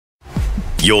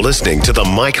You're listening to the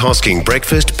Mike Hosking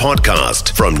Breakfast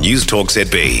Podcast from News Talk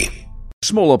ZB.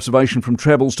 Small observation from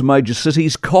travels to major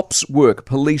cities. Cops work,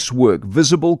 police work,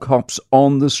 visible cops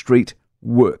on the street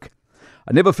work.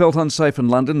 I never felt unsafe in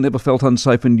London, never felt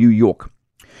unsafe in New York.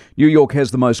 New York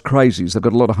has the most crazies. They've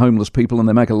got a lot of homeless people and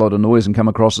they make a lot of noise and come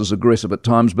across as aggressive at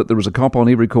times, but there is a cop on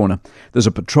every corner. There's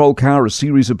a patrol car, a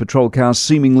series of patrol cars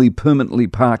seemingly permanently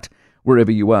parked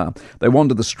wherever you are. They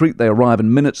wander the street, they arrive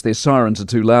in minutes, their sirens are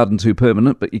too loud and too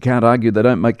permanent, but you can't argue they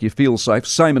don't make you feel safe.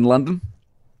 Same in London.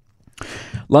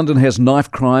 London has knife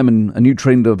crime and a new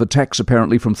trend of attacks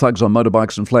apparently from thugs on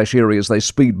motorbikes and flash areas. They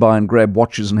speed by and grab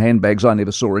watches and handbags. I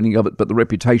never saw any of it, but the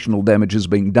reputational damage is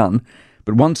being done.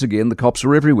 But once again, the cops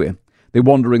are everywhere. They're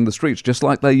wandering the streets just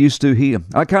like they used to here.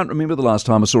 I can't remember the last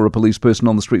time I saw a police person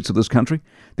on the streets of this country.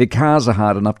 Their cars are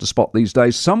hard enough to spot these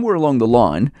days. Somewhere along the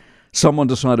line, someone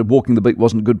decided walking the beat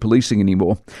wasn't good policing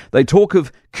anymore. They talk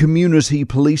of community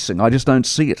policing. I just don't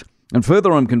see it. And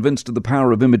further, I'm convinced of the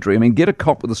power of imagery. I mean, get a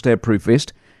cop with a stab-proof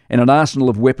vest and an arsenal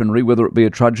of weaponry, whether it be a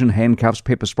truncheon, handcuffs,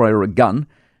 pepper spray or a gun,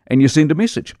 and you send a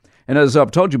message. And as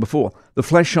I've told you before, the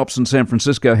flash shops in San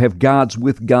Francisco have guards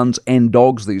with guns and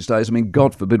dogs these days. I mean,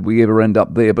 God forbid we ever end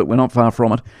up there, but we're not far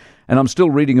from it. And I'm still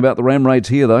reading about the ram raids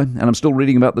here, though, and I'm still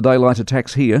reading about the daylight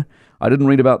attacks here. I didn't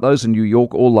read about those in New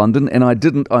York or London, and I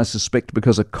didn't, I suspect,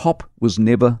 because a cop was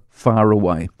never far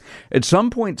away. At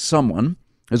some point, someone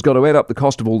has got to add up the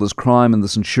cost of all this crime and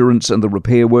this insurance and the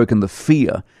repair work and the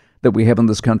fear that we have in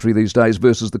this country these days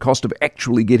versus the cost of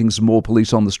actually getting some more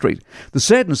police on the street. The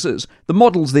sadness is, the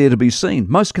model's there to be seen.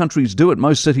 Most countries do it,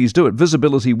 most cities do it.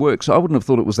 Visibility works. I wouldn't have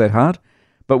thought it was that hard,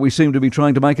 but we seem to be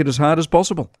trying to make it as hard as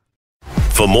possible.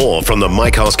 For more from the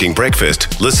Mike Hosking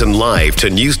Breakfast, listen live to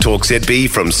News Talk ZB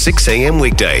from 6 a.m.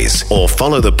 weekdays or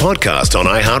follow the podcast on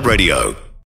iHeartRadio.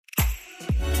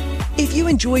 If you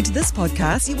enjoyed this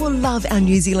podcast, you will love our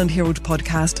New Zealand Herald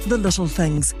podcast, The Little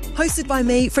Things, hosted by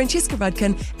me, Francesca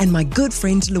Rudkin, and my good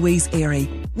friend Louise Airy.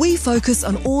 We focus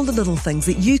on all the little things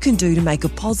that you can do to make a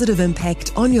positive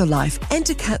impact on your life and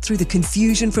to cut through the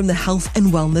confusion from the health and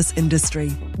wellness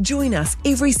industry. Join us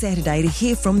every Saturday to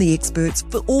hear from the experts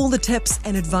for all the tips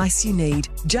and advice you need.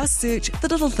 Just search The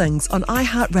Little Things on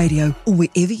iHeartRadio or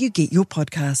wherever you get your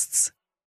podcasts.